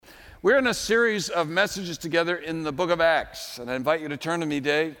We're in a series of messages together in the book of Acts, and I invite you to turn to me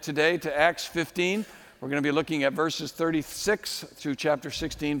today to Acts 15. We're going to be looking at verses 36 through chapter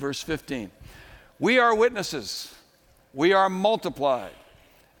 16, verse 15. We are witnesses, we are multiplied,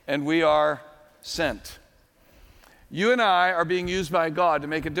 and we are sent. You and I are being used by God to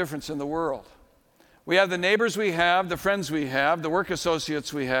make a difference in the world. We have the neighbors we have, the friends we have, the work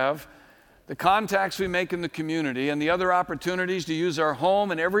associates we have, the contacts we make in the community, and the other opportunities to use our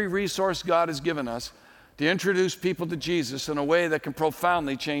home and every resource God has given us to introduce people to Jesus in a way that can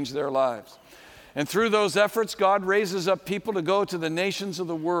profoundly change their lives. And through those efforts, God raises up people to go to the nations of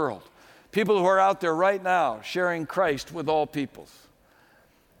the world, people who are out there right now sharing Christ with all peoples.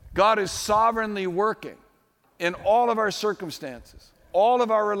 God is sovereignly working in all of our circumstances, all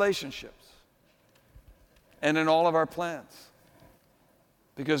of our relationships, and in all of our plans.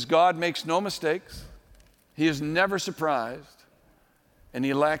 Because God makes no mistakes, He is never surprised, and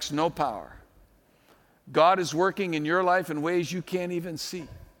He lacks no power. God is working in your life in ways you can't even see,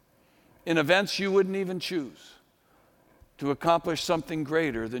 in events you wouldn't even choose, to accomplish something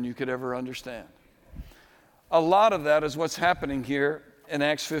greater than you could ever understand. A lot of that is what's happening here in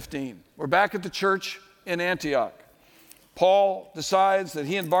Acts 15. We're back at the church in Antioch. Paul decides that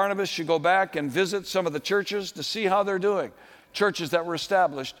he and Barnabas should go back and visit some of the churches to see how they're doing. Churches that were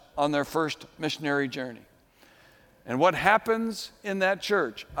established on their first missionary journey. And what happens in that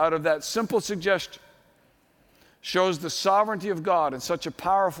church out of that simple suggestion shows the sovereignty of God in such a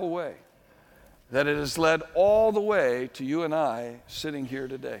powerful way that it has led all the way to you and I sitting here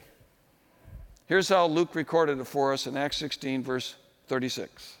today. Here's how Luke recorded it for us in Acts 16, verse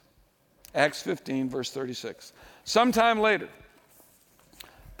 36. Acts 15, verse 36. Sometime later,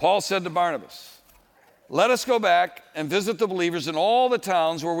 Paul said to Barnabas, "Let us go back and visit the believers in all the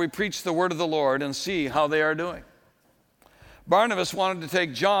towns where we preach the word of the Lord and see how they are doing." Barnabas wanted to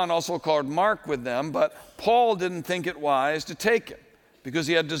take John, also called Mark, with them, but Paul didn't think it wise to take him because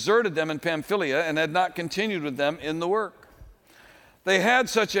he had deserted them in Pamphylia and had not continued with them in the work. They had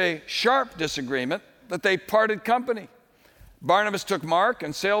such a sharp disagreement that they parted company. Barnabas took Mark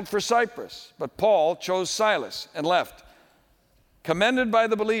and sailed for Cyprus, but Paul chose Silas and left, commended by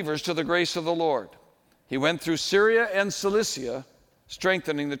the believers to the grace of the Lord. He went through Syria and Cilicia,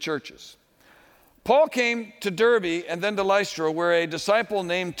 strengthening the churches. Paul came to Derbe and then to Lystra, where a disciple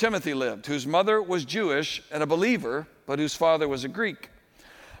named Timothy lived, whose mother was Jewish and a believer, but whose father was a Greek.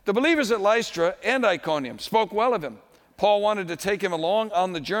 The believers at Lystra and Iconium spoke well of him. Paul wanted to take him along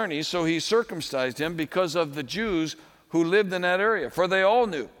on the journey, so he circumcised him because of the Jews who lived in that area, for they all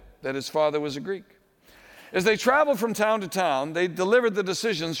knew that his father was a Greek. As they traveled from town to town, they delivered the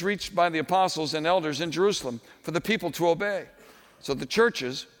decisions reached by the apostles and elders in Jerusalem for the people to obey. So the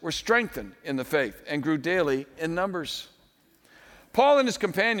churches were strengthened in the faith and grew daily in numbers. Paul and his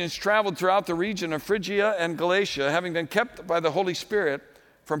companions traveled throughout the region of Phrygia and Galatia, having been kept by the Holy Spirit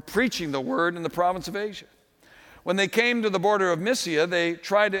from preaching the word in the province of Asia. When they came to the border of Mysia, they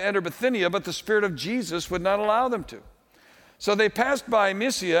tried to enter Bithynia, but the Spirit of Jesus would not allow them to. So they passed by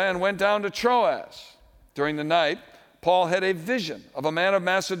Mysia and went down to Troas. During the night, Paul had a vision of a man of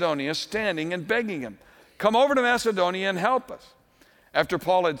Macedonia standing and begging him, "Come over to Macedonia and help us." After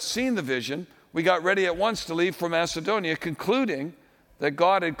Paul had seen the vision, we got ready at once to leave for Macedonia, concluding that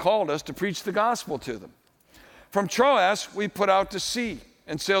God had called us to preach the gospel to them. From Troas, we put out to sea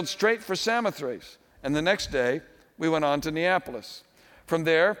and sailed straight for Samothrace, and the next day we went on to Neapolis. From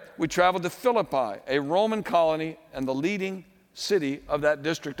there, we traveled to Philippi, a Roman colony and the leading city of that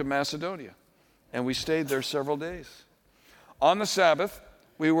district of Macedonia. And we stayed there several days. On the Sabbath,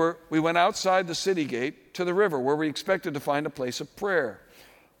 we went outside the city gate to the river where we expected to find a place of prayer.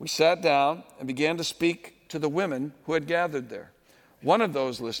 We sat down and began to speak to the women who had gathered there. One of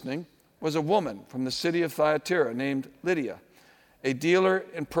those listening was a woman from the city of Thyatira named Lydia, a dealer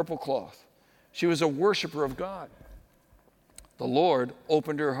in purple cloth. She was a worshiper of God. The Lord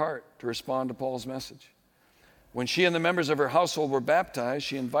opened her heart to respond to Paul's message. When she and the members of her household were baptized,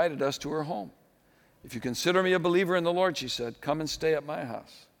 she invited us to her home. "If you consider me a believer in the Lord," she said, "come and stay at my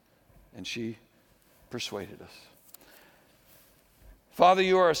house." And she persuaded us. Father,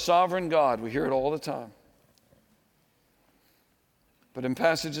 you are a sovereign God. We hear it all the time. But in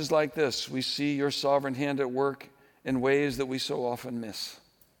passages like this, we see your sovereign hand at work in ways that we so often miss.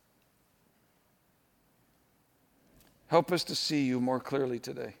 Help us to see you more clearly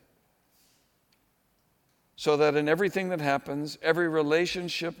today, so that in everything that happens, every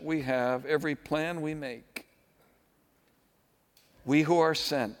relationship we have, every plan we make, we who are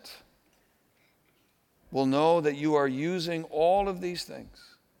sent will know that you are using all of these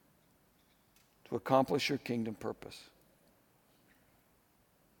things to accomplish your kingdom purpose.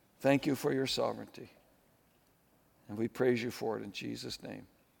 Thank you for your sovereignty. And we praise you for it in Jesus' name.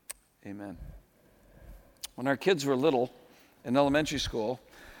 Amen. When our kids were little in elementary school,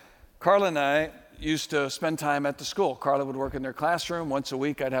 Carla and I used to spend time at the school. Carla would work in their classroom. Once a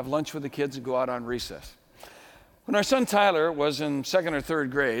week, I'd have lunch with the kids and go out on recess. When our son Tyler was in second or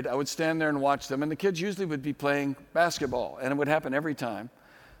third grade, I would stand there and watch them, and the kids usually would be playing basketball, and it would happen every time.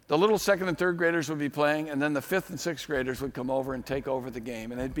 The little second and third graders would be playing, and then the fifth and sixth graders would come over and take over the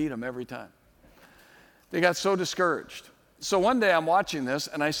game, and they'd beat them every time. They got so discouraged. So one day I'm watching this,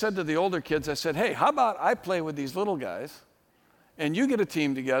 and I said to the older kids, I said, hey, how about I play with these little guys, and you get a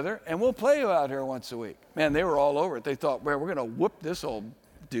team together, and we'll play out here once a week. Man, they were all over it. They thought, well, we're going to whoop this old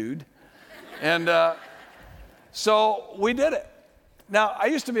dude. And so we did it. Now, I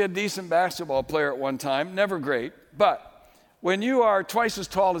used to be a decent basketball player at one time, never great, but when you are twice as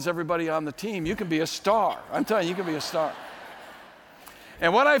tall as everybody on the team, you can be a star. I'm telling you, you can be a star.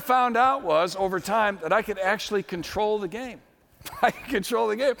 And what I found out was, over time, that I could actually control the game. I could control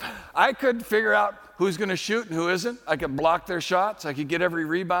the game. I could figure out who's going to shoot and who isn't. I could block their shots. I could get every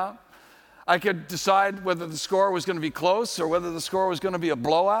rebound. I could decide whether the score was going to be close or whether the score was going to be a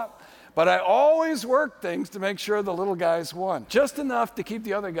blowout. But I always worked things to make sure the little guys won, just enough to keep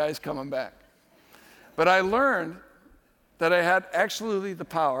the other guys coming back. But I learned that I had absolutely the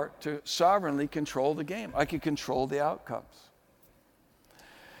power to sovereignly control the game. I could control the outcomes.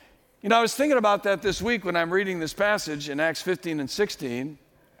 You know, I was thinking about that this week when I'm reading this passage in Acts 15 and 16.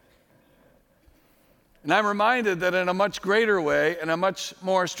 And I'm reminded that in a much greater way, in a much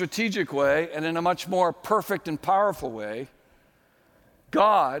more strategic way, and in a much more perfect and powerful way,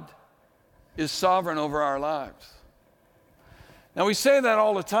 God is sovereign over our lives. Now, we say that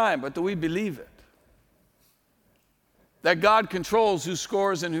all the time, but do we believe it? That God controls who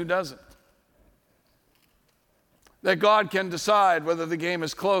scores and who doesn't. That God can decide whether the game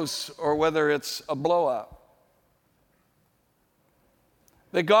is close or whether it's a blowout.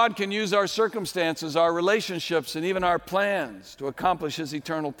 That God can use our circumstances, our relationships, and even our plans to accomplish His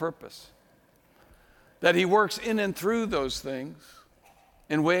eternal purpose. That He works in and through those things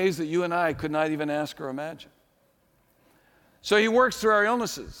in ways that you and I could not even ask or imagine. So He works through our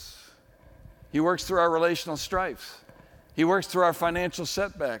illnesses. He works through our relational strifes. He works through our financial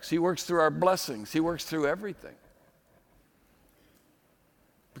setbacks. He works through our blessings. He works through everything.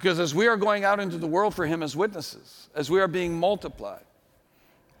 Because as we are going out into the world for Him as witnesses, as we are being multiplied,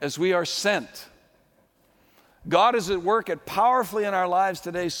 as we are sent, God is at work powerfully in our lives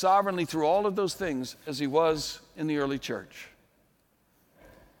today, sovereignly through all of those things, as He was in the early church.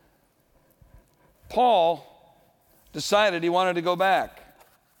 Paul decided he wanted to go back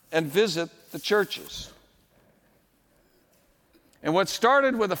and visit the churches. And what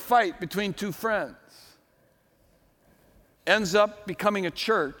started with a fight between two friends ends up becoming a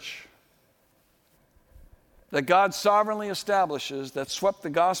church that God sovereignly establishes that swept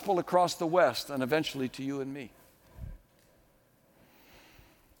the gospel across the West and eventually to you and me.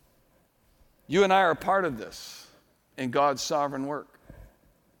 You and I are a part of this in God's sovereign work.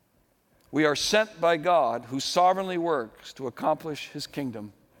 We are sent by God, who sovereignly works to accomplish His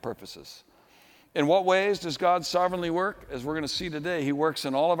kingdom purposes. In what ways does God sovereignly work? As we're going to see today, He works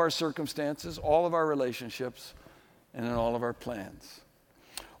in all of our circumstances, all of our relationships, and in all of our plans.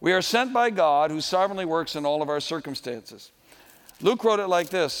 We are sent by God, who sovereignly works in all of our circumstances. Luke wrote it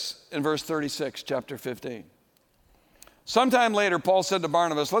like this in verse 36, chapter 15. Sometime later, Paul said to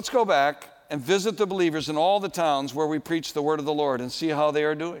Barnabas, let's go back and visit the believers in all the towns where we preach the word of the Lord and see how they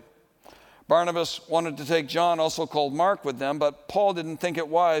are doing. Barnabas wanted to take John, also called Mark, with them, but Paul didn't think it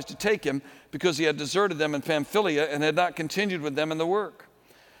wise to take him because he had deserted them in Pamphylia and had not continued with them in the work.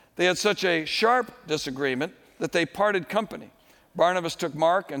 They had such a sharp disagreement that they parted company. Barnabas took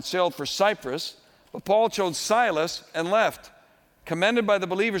Mark and sailed for Cyprus, but Paul chose Silas and left, commended by the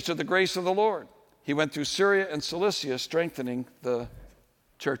believers to the grace of the Lord. He went through Syria and Cilicia, strengthening the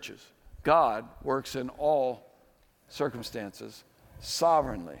churches. God works in all circumstances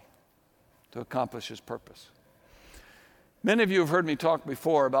sovereignly to accomplish His purpose. Many of you have heard me talk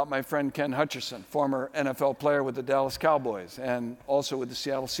before about my friend Ken Hutcherson, former NFL player with the Dallas Cowboys and also with the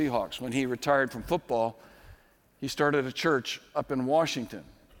Seattle Seahawks. When he retired from football, he started a church up in Washington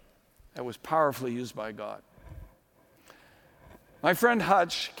that was powerfully used by God. My friend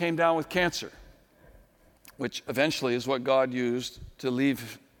Hutch came down with cancer, which eventually is what God used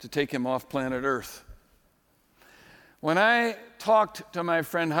to take him off planet Earth. When I talked to my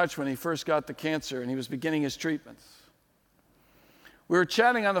friend Hutch when he first got the cancer and he was beginning his treatments, we were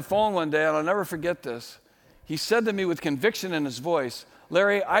chatting on the phone one day, and I'll never forget this. He said to me with conviction in his voice,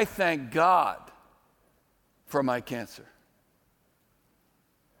 Larry, I thank God for my cancer.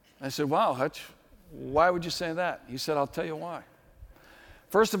 I said, wow, Hutch, why would you say that? He said, I'll tell you why.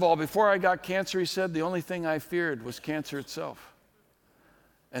 First of all, before I got cancer, he said, the only thing I feared was cancer itself.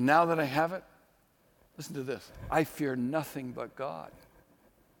 And now that I have it, listen to this, I fear nothing but God.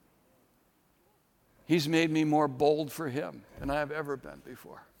 He's made me more bold for him than I have ever been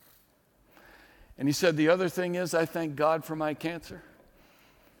before. And he said, the other thing is, I thank God for my cancer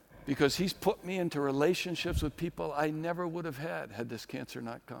because he's put me into relationships with people I never would have had this cancer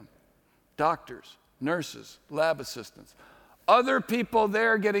not come. Doctors, nurses, lab assistants, other people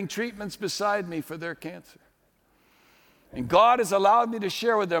there getting treatments beside me for their cancer. And God has allowed me to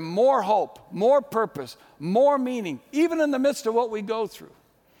share with them more hope, more purpose, more meaning, even in the midst of what we go through.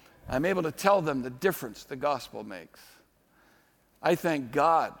 I'm able to tell them the difference the gospel makes. I thank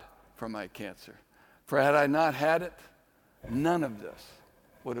God for my cancer. For had I not had it, none of this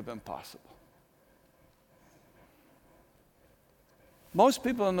would have been possible. Most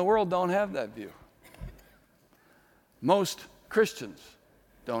people in the world don't have that view. Most Christians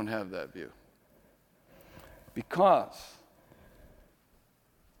don't have that view because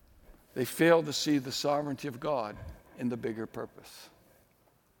they fail to see the sovereignty of God in the bigger purpose.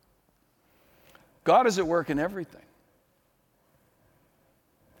 God is at work in everything,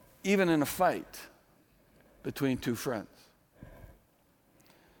 even in a fight between two friends.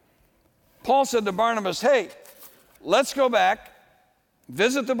 Paul said to Barnabas, hey, let's go back,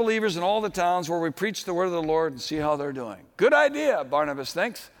 visit the believers in all the towns where we preach the word of the Lord and see how they're doing. Good idea, Barnabas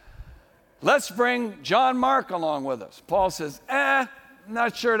thinks. Let's bring John Mark along with us. Paul says,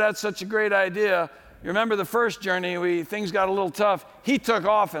 not sure that's such a great idea. You remember the first journey, things got a little tough. He took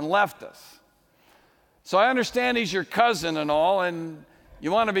off and left us. So I understand he's your cousin and all, and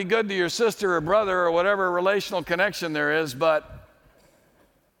you want to be good to your sister or brother or whatever relational connection there is, but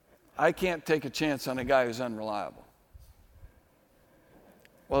I can't take a chance on a guy who's unreliable.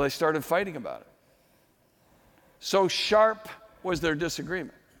 Well, they started fighting about it. So sharp was their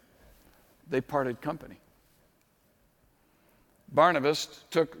disagreement, they parted company. Barnabas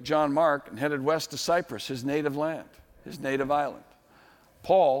took John Mark and headed west to Cyprus, his native land, his native island.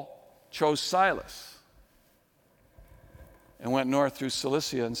 Paul chose Silas and went north through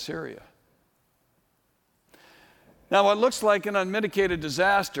Cilicia and Syria. Now, what looks like an unmitigated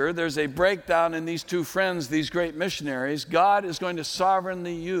disaster, there's a breakdown in these two friends, these great missionaries, God is going to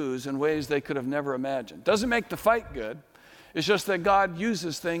sovereignly use in ways they could have never imagined. Doesn't make the fight good. It's just that God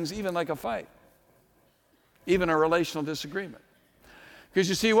uses things even like a fight, even a relational disagreement. Because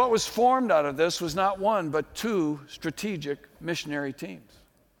you see, what was formed out of this was not one, but two strategic missionary teams.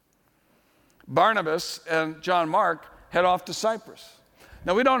 Barnabas and John Mark head off to Cyprus.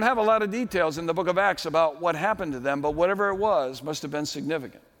 Now, we don't have a lot of details in the book of Acts about what happened to them, but whatever it was must have been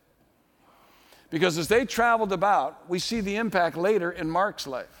significant. Because as they traveled about, we see the impact later in Mark's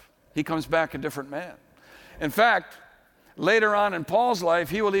life. He comes back a different man. In fact, later on in Paul's life,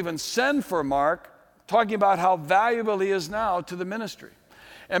 he will even send for Mark, talking about how valuable he is now to the ministry.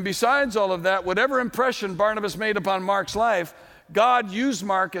 And besides all of that, whatever impression Barnabas made upon Mark's life, God used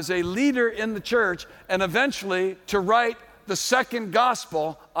Mark as a leader in the church and eventually to write the second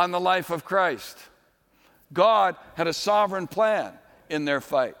gospel on the life of Christ. God had a sovereign plan in their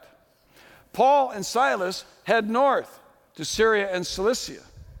fight. Paul and Silas head north to Syria and Cilicia.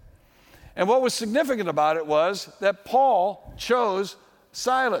 And what was significant about it was that Paul chose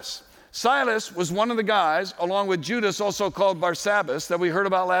Silas. Silas was one of the guys, along with Judas, also called Barsabbas, that we heard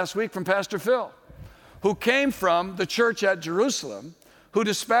about last week from Pastor Phil, who came from the church at Jerusalem, who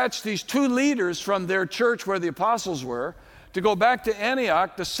dispatched these two leaders from their church where the apostles were to go back to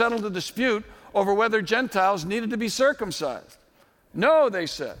Antioch to settle the dispute over whether Gentiles needed to be circumcised. No, they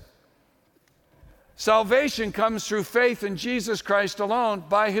said. Salvation comes through faith in Jesus Christ alone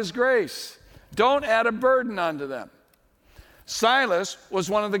by his grace. Don't add a burden onto them. Silas was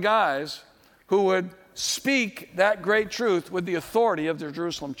one of the guys who would speak that great truth with the authority of the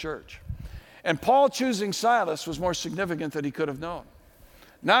Jerusalem church. And Paul choosing Silas was more significant than he could have known.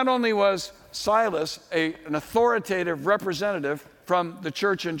 Not only was Silas an authoritative representative from the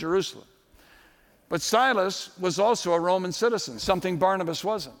church in Jerusalem, but Silas was also a Roman citizen, something Barnabas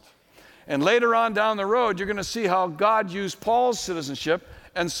wasn't. And later on down the road, you're going to see how God used Paul's citizenship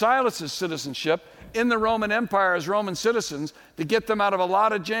and Silas's citizenship in the Roman Empire as Roman citizens to get them out of a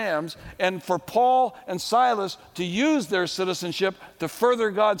lot of jams, and for Paul and Silas to use their citizenship to further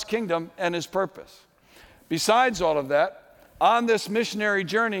God's kingdom and his purpose. Besides all of that, on this missionary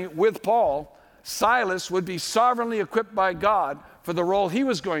journey with Paul, Silas would be sovereignly equipped by God for the role he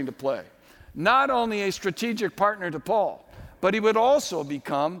was going to play. Not only a strategic partner to Paul, but he would also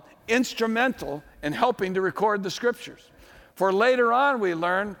become instrumental in helping to record the scriptures. For later on we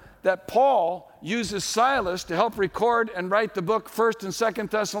learn that Paul uses Silas to help record and write the book 1st and 2nd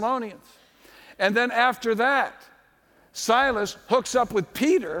Thessalonians. And then after that, Silas hooks up with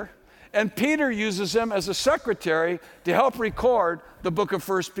Peter, and Peter uses him as a secretary to help record the book of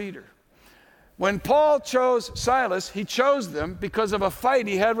 1 Peter. When Paul chose Silas, he chose them because of a fight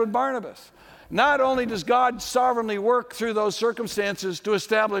he had with Barnabas. Not only does God sovereignly work through those circumstances to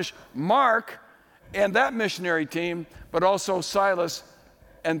establish Mark and that missionary team, but also Silas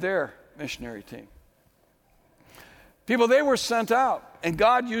and their missionary team. People, they were sent out, and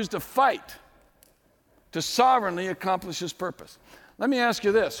God used a fight to sovereignly accomplish his purpose. Let me ask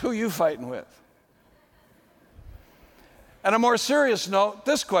you this, who are you fighting with? On a more serious note,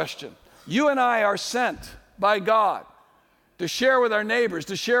 this question. You and I are sent by God to share with our neighbors,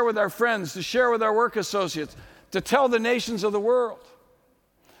 to share with our friends, to share with our work associates, to tell the nations of the world.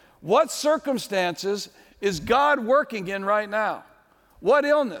 What circumstances is God working in right now? What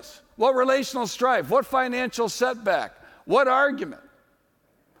illness? What relational strife? What financial setback? What argument?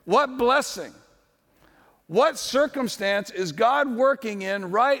 What blessing? What circumstance is God working in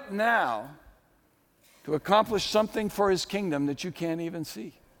right now to accomplish something for his kingdom that you can't even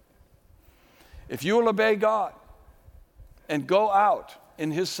see? If you will obey God and go out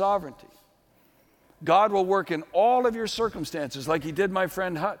in his sovereignty, God will work in all of your circumstances like he did my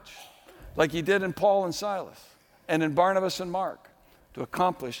friend Hutch, like he did in Paul and Silas, and in Barnabas and Mark, to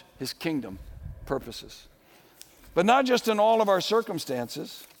accomplish his kingdom purposes. But not just in all of our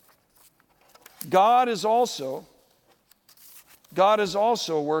circumstances. God is also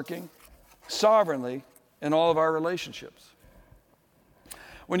working sovereignly in all of our relationships.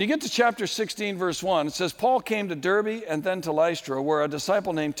 When you get to chapter 16, verse 1, it says, Paul came to Derbe and then to Lystra, where a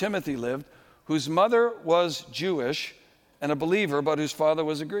disciple named Timothy lived, whose mother was Jewish and a believer, but whose father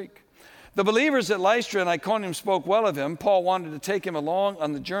was a Greek. The believers at Lystra and Iconium spoke well of him. Paul wanted to take him along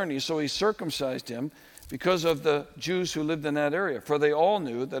on the journey, so he circumcised him because of the Jews who lived in that area, for they all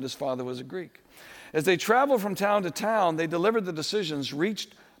knew that his father was a Greek. As they traveled from town to town, they delivered the decisions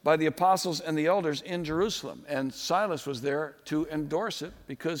reached by the apostles and the elders in Jerusalem. And Silas was there to endorse it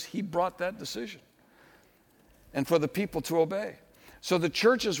because he brought that decision and for the people to obey. So the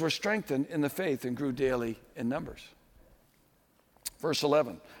churches were strengthened in the faith and grew daily in numbers. Verse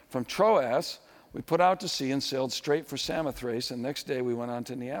 11, from Troas, we put out to sea and sailed straight for Samothrace, and next day we went on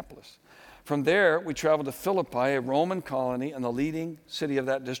to Neapolis. From there, we traveled to Philippi, a Roman colony and the leading city of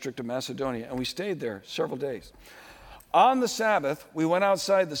that district of Macedonia, and we stayed there several days. On the Sabbath, we went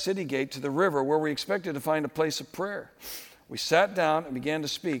outside the city gate to the river where we expected to find a place of prayer. We sat down and began to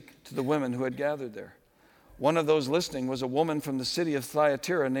speak to the women who had gathered there. One of those listening was a woman from the city of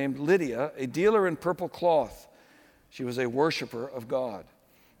Thyatira named Lydia, a dealer in purple cloth. She was a worshiper of God.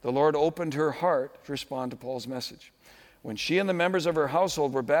 The Lord opened her heart to respond to Paul's message. When she and the members of her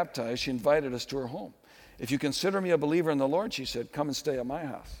household were baptized, she invited us to her home. If you consider me a believer in the Lord, she said, come and stay at my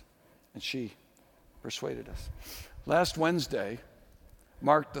house. And she persuaded us. Last Wednesday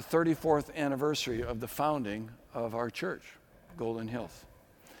marked the 34th anniversary of the founding of our church, Golden Hills.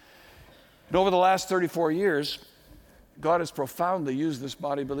 And over the last 34 years, God has profoundly used this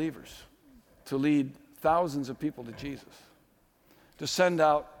body of believers to lead thousands of people to Jesus, to send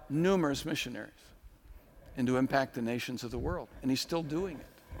out numerous missionaries, and to impact the nations of the world. And he's still doing it.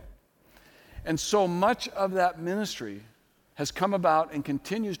 And so much of that ministry has come about and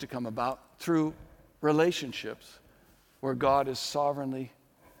continues to come about through relationships where God is sovereignly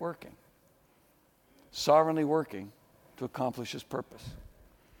working to accomplish his purpose.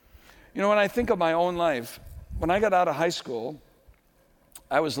 You know, when I think of my own life, when I got out of high school,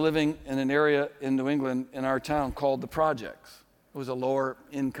 I was living in an area in New England in our town called the Projects. It was a lower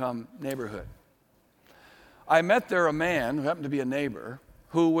income neighborhood. I met there a man who happened to be a neighbor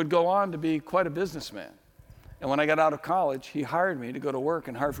who would go on to be quite a businessman. And when I got out of college, he hired me to go to work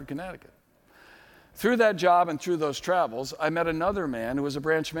in Hartford, Connecticut. Through that job and through those travels, I met another man who was a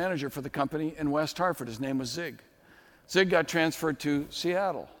branch manager for the company in West Hartford. His name was Zig. Zig got transferred to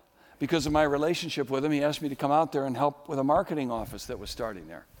Seattle. Because of my relationship with him, he asked me to come out there and help with a marketing office that was starting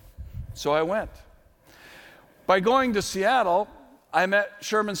there. So I went. By going to Seattle, I met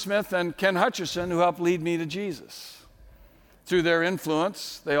Sherman Smith and Ken Hutcherson, who helped lead me to Jesus. Through their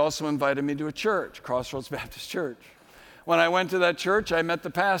influence, they also invited me to a church, Crossroads Baptist Church. When I went to that church, I met the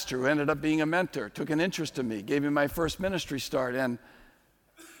pastor who ended up being a mentor, took an interest in me, gave me my first ministry start, and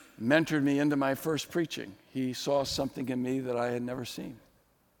mentored me into my first preaching. He saw something in me that I had never seen.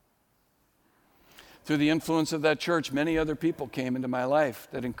 Through the influence of that church, many other people came into my life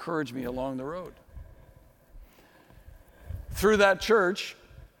that encouraged me along the road. Through that church,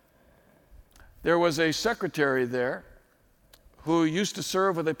 there was a secretary there who used to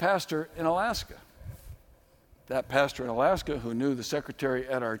serve with a pastor in Alaska. That pastor in Alaska, who knew the secretary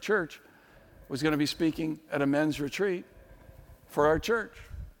at our church, was going to be speaking at a men's retreat for our church.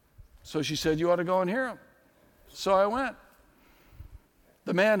 So she said, you ought to go and hear him. So I went.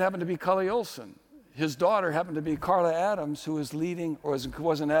 The man happened to be Cully Olson. His daughter happened to be Carla Adams, who was leading, or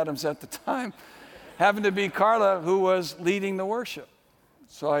wasn't Adams at the time, happened to be Carla, who was leading the worship.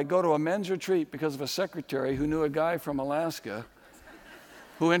 So I go to a men's retreat because of a secretary who knew a guy from Alaska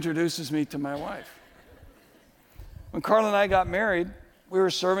who introduces me to my wife. When Carla and I got married, we were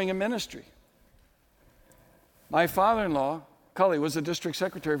serving in ministry. My father-in-law, Cully, was the district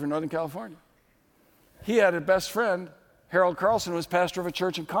secretary for Northern California. He had a best friend, Harold Carlson, who was pastor of a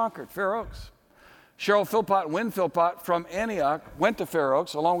church in Concord, Fair Oaks. Cheryl Philpott and Wynn Philpott from Antioch went to Fair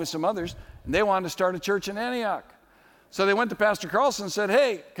Oaks along with some others, and they wanted to start a church in Antioch. So they went to Pastor Carlson and said,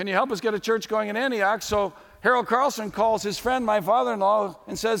 hey, can you help us get a church going in Antioch? So Harold Carlson calls his friend, my father-in-law,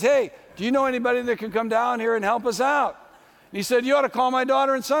 and says, hey, do you know anybody that can come down here and help us out? And he said, you ought to call my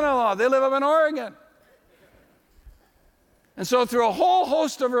daughter and son-in-law. They live up in Oregon. And so through a whole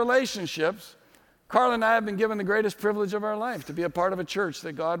host of relationships, Carla and I have been given the greatest privilege of our life to be a part of a church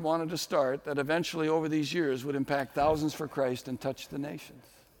that God wanted to start that eventually over these years would impact thousands for Christ and touch the nations.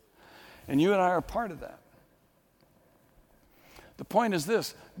 And you and I are part of that. The point is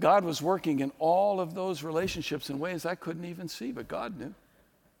this: God was working in all of those relationships in ways I couldn't even see, but God knew.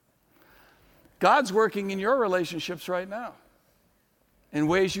 God's working in your relationships right now in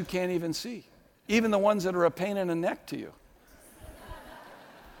ways you can't even see, even the ones that are a pain in the neck to you.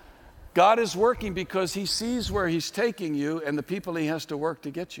 God is working because he sees where he's taking you and the people he has to work to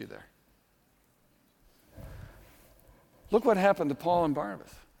get you there. Look what happened to Paul and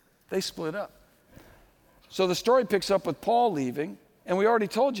Barnabas. They split up. So the story picks up with Paul leaving, and we already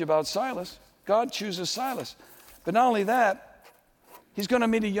told you about Silas. God chooses Silas. But not only that, he's going to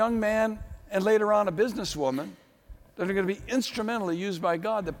meet a young man and later on a businesswoman that are going to be instrumentally used by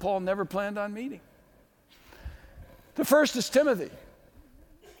God that Paul never planned on meeting. The first is Timothy.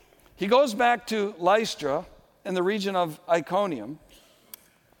 He goes back to Lystra in the region of Iconium,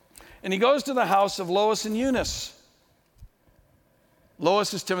 and he goes to the house of Lois and Eunice.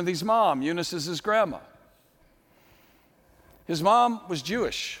 Lois is Timothy's mom. Eunice is his grandma. His mom was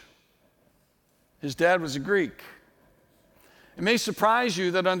Jewish. His dad was a Greek. It may surprise you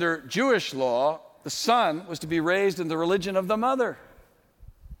that under Jewish law, the son was to be raised in the religion of the mother.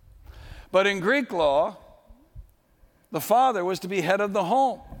 But in Greek law, the father was to be head of the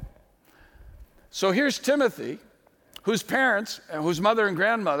home. So here's Timothy, whose parents, whose mother and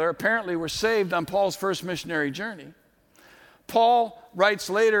grandmother apparently were saved on Paul's first missionary journey. Paul writes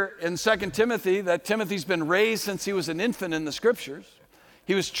later in 2 Timothy that Timothy's been raised since he was an infant in the scriptures.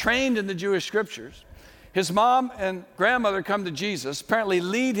 He was trained in the Jewish scriptures. His mom and grandmother come to Jesus, apparently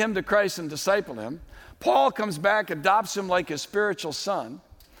lead him to Christ and disciple him. Paul comes back, adopts him like his spiritual son.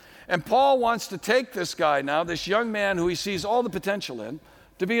 And Paul wants to take this guy now, this young man who he sees all the potential in,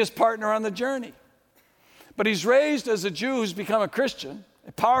 to be his partner on the journey. But he's raised as a Jew who's become a Christian,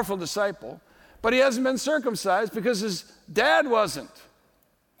 a powerful disciple, but he hasn't been circumcised because his dad wasn't.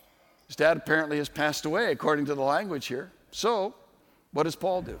 His dad apparently has passed away, according to the language here. So, what does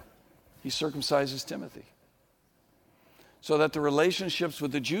Paul do? He circumcises Timothy so that the relationships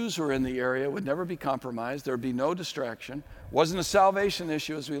with the Jews who are in the area would never be compromised. There would be no distraction. It wasn't a salvation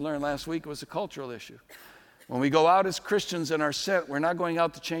issue, as we learned last week. It was a cultural issue. When we go out as Christians and are sent, we're not going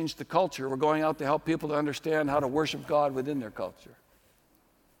out to change the culture. We're going out to help people to understand how to worship God within their culture.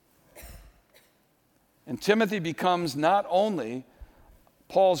 And Timothy becomes not only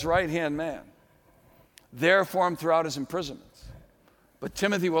Paul's right-hand man, there for him throughout his imprisonments, but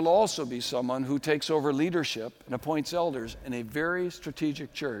Timothy will also be someone who takes over leadership and appoints elders in a very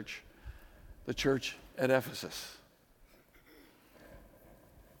strategic church, the church at Ephesus.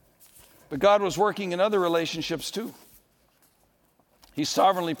 But God was working in other relationships too. He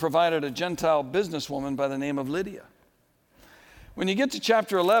sovereignly provided a Gentile businesswoman by the name of Lydia. When you get to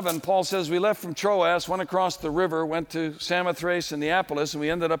chapter 11, Paul says, we left from Troas, went across the river, went to Samothrace and Neapolis, and we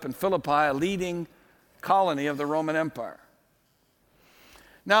ended up in Philippi, a leading colony of the Roman Empire.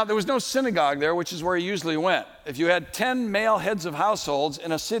 Now, there was no synagogue there, which is where he usually went. If you had 10 male heads of households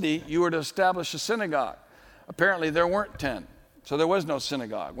in a city, you were to establish a synagogue. Apparently, there weren't 10. So there was no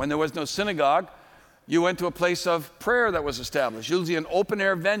synagogue. When there was no synagogue, you went to a place of prayer that was established, usually an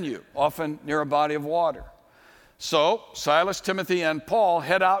open-air venue, often near a body of water. So Silas, Timothy, and Paul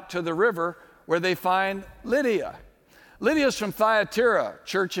head out to the river where they find Lydia. Lydia's from Thyatira,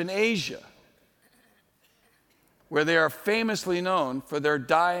 church in Asia, where they are famously known for their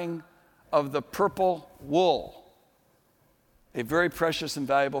dyeing of the purple wool. a very precious and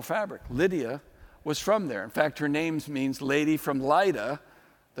valuable fabric. Lydia was from there. In fact, her name means lady from Lydda,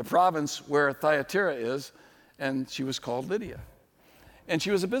 the province where Thyatira is, and she was called Lydia. And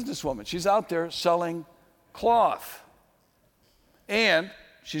she was a businesswoman. She's out there selling cloth. And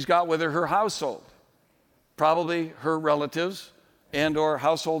she's got with her household, probably her relatives and or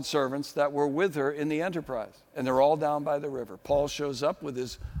household servants that were with her in the enterprise. And they're all down by the river. Paul shows up with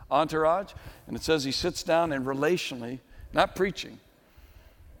his entourage, and it says he sits down and relationally, not preaching,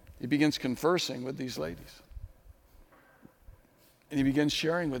 he begins conversing with these ladies. And he begins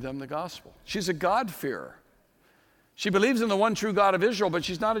sharing with them the gospel. She's a God-fearer. She believes in the one true God of Israel, but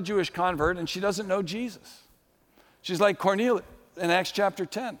she's not a Jewish convert, and she doesn't know Jesus. She's like Cornelius in Acts chapter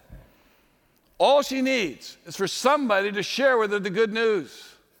 10. All she needs is for somebody to share with her the good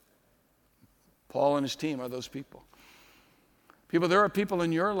news. Paul and his team are those people. There are people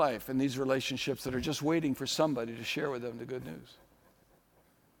in your life in these relationships that are just waiting for somebody to share with them the good news.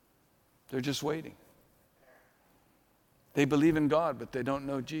 They're just waiting. They believe in God, but they don't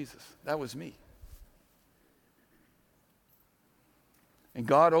know Jesus. That was me. And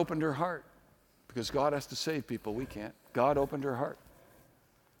God opened her heart, because God has to save people. We can't. God opened her heart.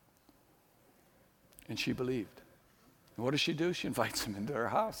 And she believed. And what does she do? She invites him into her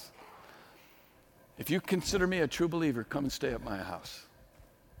house. If you consider me a true believer, come and stay at my house.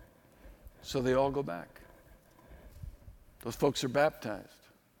 So they all go back. Those folks are baptized.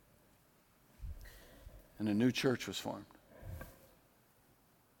 And a new church was formed.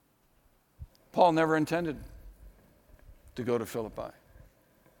 Paul never intended to go to Philippi.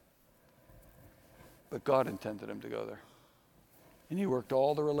 But God intended him to go there. And he worked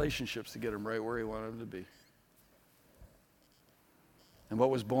all the relationships to get him right where he wanted him to be. And what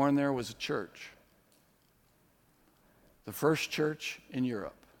was born there was a church. The first church in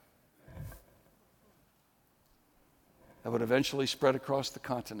Europe that would eventually spread across the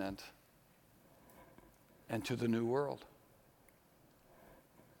continent and to the New World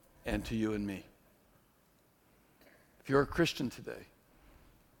and to you and me. If you're a Christian today,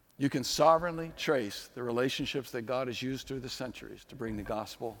 you can sovereignly trace the relationships that God has used through the centuries to bring the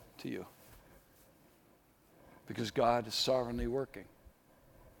gospel to you. Because God is sovereignly working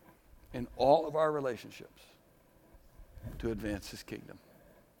in all of our relationships to advance his kingdom.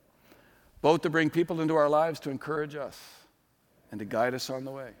 Both to bring people into our lives to encourage us and to guide us on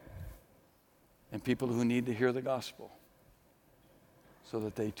the way. And people who need to hear the gospel so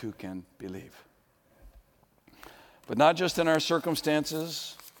that they too can believe. But not just in our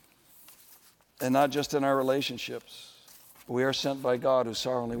circumstances and not just in our relationships. We are sent by God who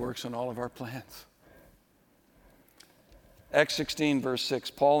sovereignly works on all of our plans. Acts 16, verse 6,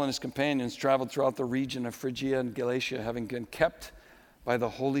 Paul and his companions traveled throughout the region of Phrygia and Galatia, having been kept by the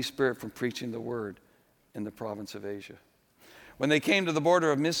Holy Spirit from preaching the word in the province of Asia. When they came to the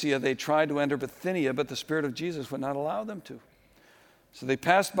border of Mysia, they tried to enter Bithynia, but the Spirit of Jesus would not allow them to. So they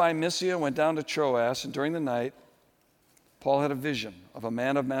passed by Mysia and went down to Troas, and during the night, Paul had a vision of a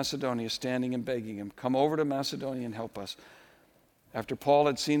man of Macedonia standing and begging him, "Come over to Macedonia and help us." After Paul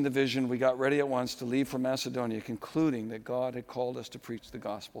had seen the vision, we got ready at once to leave for Macedonia, concluding that God had called us to preach the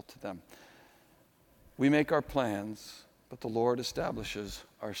gospel to them. We make our plans, but the Lord establishes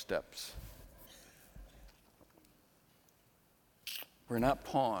our steps. We're not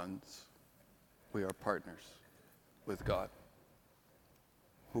pawns, we are partners with God,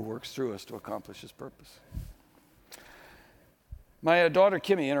 who works through us to accomplish his purpose. My daughter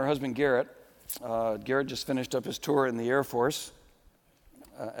Kimmy and her husband Garrett just finished up his tour in the Air Force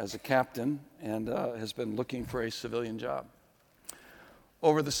as a captain and has been looking for a civilian job.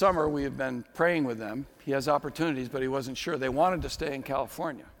 Over the summer, we have been praying with them. He has opportunities, but he wasn't sure. They wanted to stay in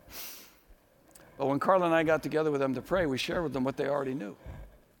California. But when Carla and I got together with them to pray, we shared with them what they already knew.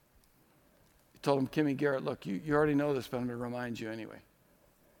 We told them, Kimmy, Garrett, look, you already know this, but I'm going to remind you anyway.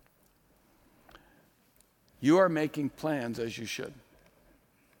 You are making plans as you should.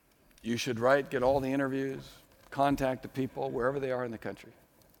 You should write, get all the interviews, contact the people wherever they are in the country.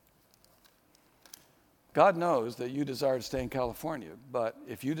 God knows that you desire to stay in California, but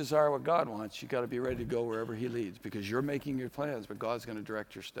if you desire what God wants, you've got to be ready to go wherever he leads, because you're making your plans, but God's going to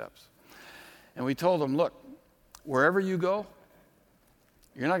direct your steps. And we told them, look, wherever you go,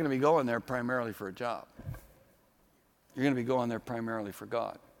 you're not going to be going there primarily for a job. You're going to be going there primarily for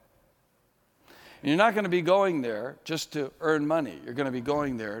God. And you're not going to be going there just to earn money. You're going to be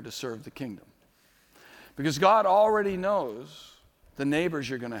going there to serve the kingdom. Because God already knows the neighbors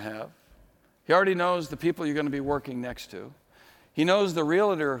you're going to have. He already knows the people you're going to be working next to. He knows the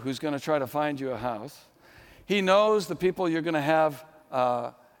realtor who's going to try to find you a house. He knows the people you're going to have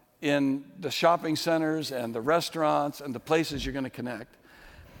in the shopping centers and the restaurants and the places you're going to connect.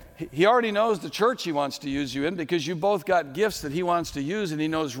 He already knows the church he wants to use you in because you both got gifts that he wants to use, and he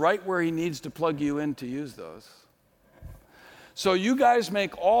knows right where he needs to plug you in to use those. So you guys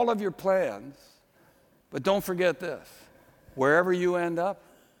make all of your plans, but don't forget this. Wherever you end up,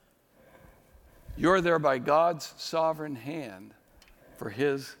 you're there by God's sovereign hand for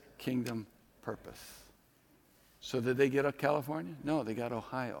his kingdom purpose. So did they get California? No, they got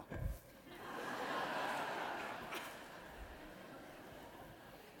Ohio.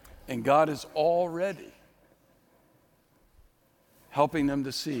 And God is already helping them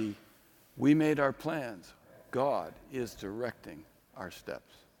to see we made our plans. God is directing our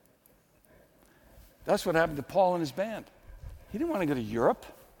steps. That's what happened to Paul and his band. He didn't want to go to Europe.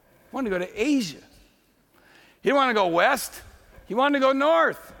 He wanted to go to Asia. He didn't want to go west. He wanted to go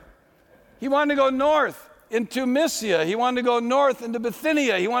north. He wanted to go north into Mysia. He wanted to go north into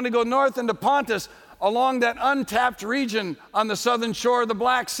Bithynia. He wanted to go north into Pontus, along that untapped region on the southern shore of the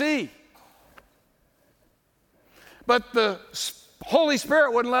Black Sea. But the Holy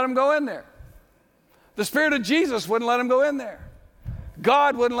Spirit wouldn't let him go in there. The Spirit of Jesus wouldn't let him go in there.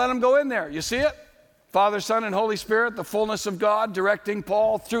 God wouldn't let him go in there. You see it? Father, Son, and Holy Spirit, the fullness of God directing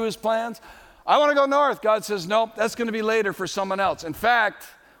Paul through his plans. I want to go north. God says, nope, that's going to be later for someone else. In fact,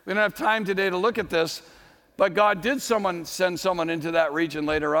 we don't have time today to look at this, but God did send someone into that region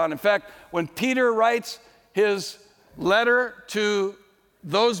later on. In fact, when Peter writes his letter to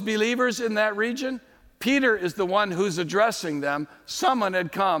those believers in that region, Peter is the one who's addressing them. Someone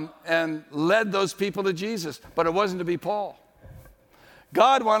had come and led those people to Jesus, but it wasn't to be Paul.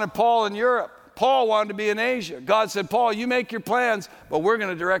 God wanted Paul in Europe. Paul wanted to be in Asia. God said, Paul, you make your plans, but we're going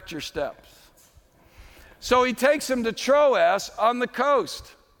to direct your steps. So he takes him to Troas on the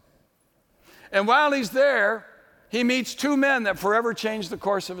coast. And while he's there, he meets two men that forever changed the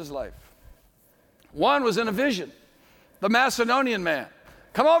course of his life. One was in a vision, the Macedonian man.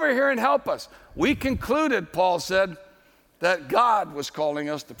 Come over here and help us. We concluded, Paul said, that God was calling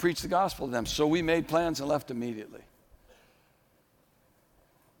us to preach the gospel to them. So we made plans and left immediately.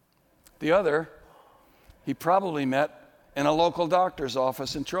 The other, he probably met in a local doctor's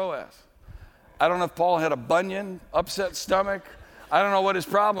office in Troas. I don't know if Paul had a bunion, upset stomach. I don't know what his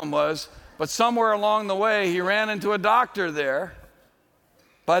problem was, but somewhere along the way, he ran into a doctor there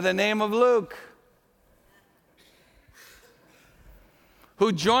by the name of Luke,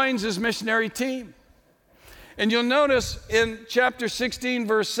 who joins his missionary team. And you'll notice in chapter 16,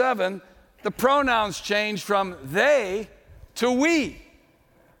 verse 7, the pronouns change from they to we,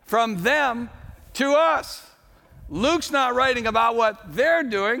 from them to us. Luke's not writing about what they're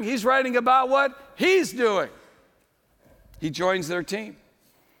doing, he's writing about what he's doing. He joins their team.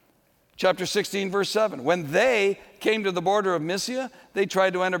 Chapter 16, verse 7. When they came to the border of Mysia, they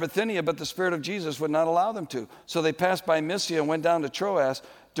tried to enter Bithynia, but the Spirit of Jesus would not allow them to. So they passed by Mysia and went down to Troas.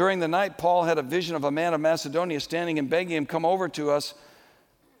 During the night, Paul had a vision of a man of Macedonia standing and begging him, come over to us,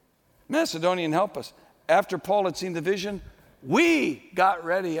 Macedonian, help us. After Paul had seen the vision, we got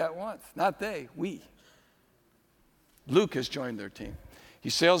ready at once. Not they, we. Luke has joined their team. He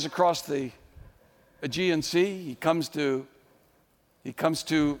sails across the Aegean Sea. He comes to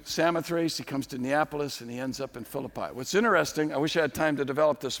Samothrace, he comes to Neapolis, and he ends up in Philippi. What's interesting, I wish I had time to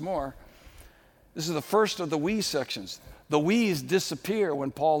develop this more, this is the first of the we sections. The we's disappear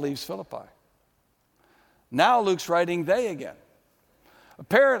when Paul leaves Philippi. Now Luke's writing they again.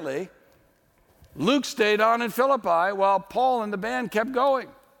 Apparently, Luke stayed on in Philippi while Paul and the band kept going.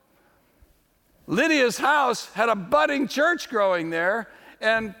 Lydia's house had a budding church growing there,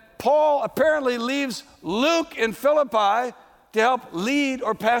 and Paul apparently leaves Luke in Philippi to help lead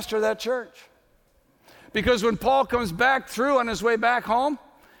or pastor that church. Because when Paul comes back through on his way back home,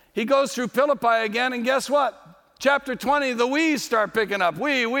 he goes through Philippi again, and guess what? Chapter 20, the we's start picking up.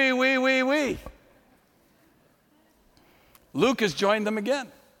 We. Luke has joined them again,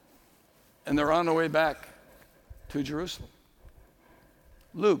 and they're on their way back to Jerusalem.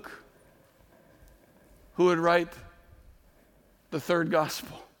 Luke, who would write the third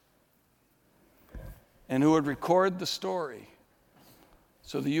gospel, and who would record the story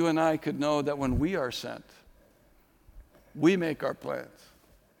so that you and I could know that when we are sent, we make our plans,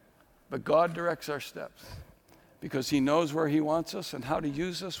 but God directs our steps because he knows where he wants us and how to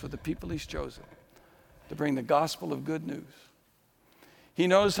use us with the people he's chosen to bring the gospel of good news. He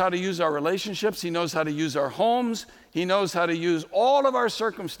knows how to use our relationships. He knows how to use our homes. He knows how to use all of our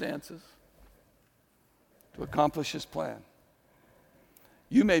circumstances to accomplish his plan.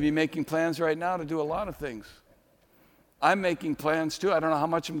 You may be making plans right now to do a lot of things. I'm making plans too. I don't know how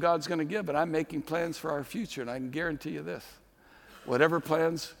much of God's going to give, but I'm making plans for our future, and I can guarantee you this. Whatever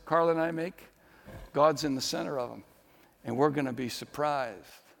plans Carla and I make, God's in the center of them. And we're going to be surprised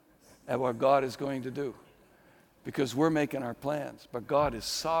at what God is going to do, because we're making our plans, but God is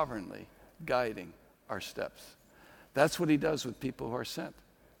sovereignly guiding our steps. That's what he does with people who are sent.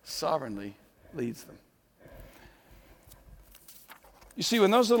 Sovereignly leads them. You see,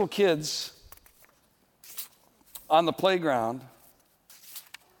 when those little kids on the playground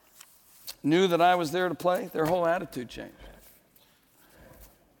knew that I was there to play, their whole attitude changed.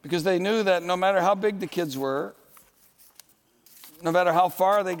 Because they knew that no matter how big the kids were, no matter how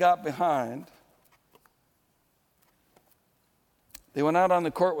far they got behind, they went out on the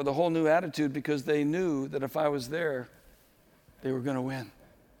court with a whole new attitude, because they knew that if I was there, they were going to win.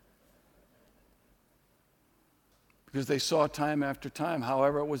 Because they saw time after time,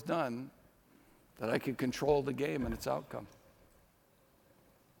 however it was done, that I could control the game and its outcome.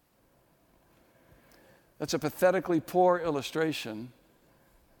 That's a pathetically poor illustration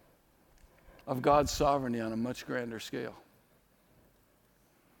of God's sovereignty on a much grander scale.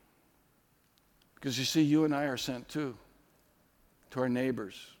 Because you see, you and I are sent too, to our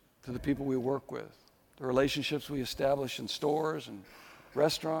neighbors, to the people we work with, the relationships we establish in stores and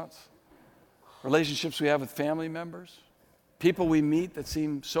restaurants, relationships we have with family members, people we meet that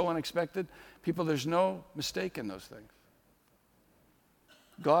seem so unexpected. People, there's no mistake in those things.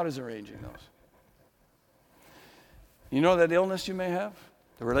 God is arranging those. You know that illness you may have,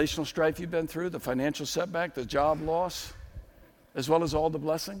 the relational strife you've been through, the financial setback, the job loss, as well as all the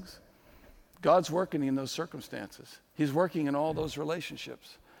blessings? God's working in those circumstances. He's working in all those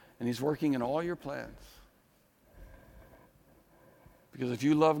relationships, and he's working in all your plans. Because if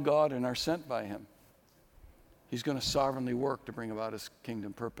you love God and are sent by him, he's going to sovereignly work to bring about his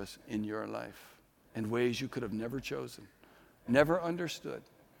kingdom purpose in your life in ways you could have never chosen, never understood,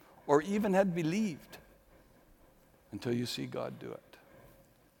 or even had believed until you see God do it.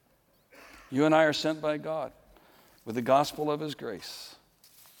 You and I are sent by God with the gospel of his grace.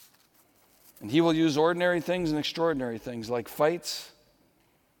 And he will use ordinary things and extraordinary things, like fights,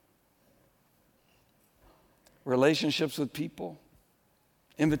 relationships with people,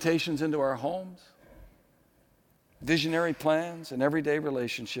 invitations into our homes, visionary plans, and everyday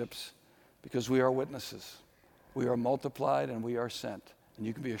relationships, because we are witnesses. We are multiplied and we are sent. And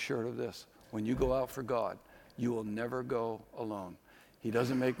you can be assured of this: when you go out for God, you will never go alone. He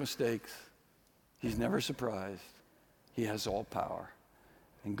doesn't make mistakes. He's never surprised. He has all power.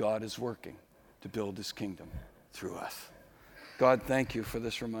 And God is working to build his kingdom through us. God, thank you for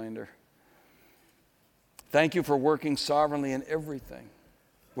this reminder. Thank you for working sovereignly in everything,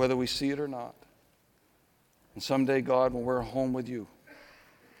 whether we see it or not. And someday, God, when we're home with you,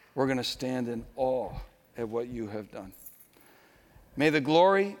 we're going to stand in awe at what you have done. May the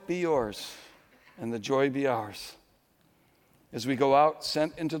glory be yours and the joy be ours as we go out,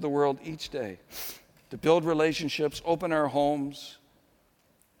 sent into the world each day to build relationships, open our homes,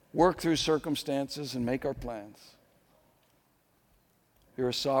 work through circumstances, and make our plans. You're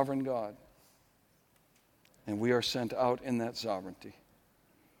a sovereign God, and we are sent out in that sovereignty.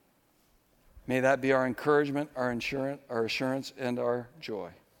 May that be our encouragement, our assurance, and our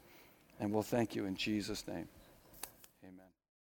joy. And we'll thank you in Jesus' name.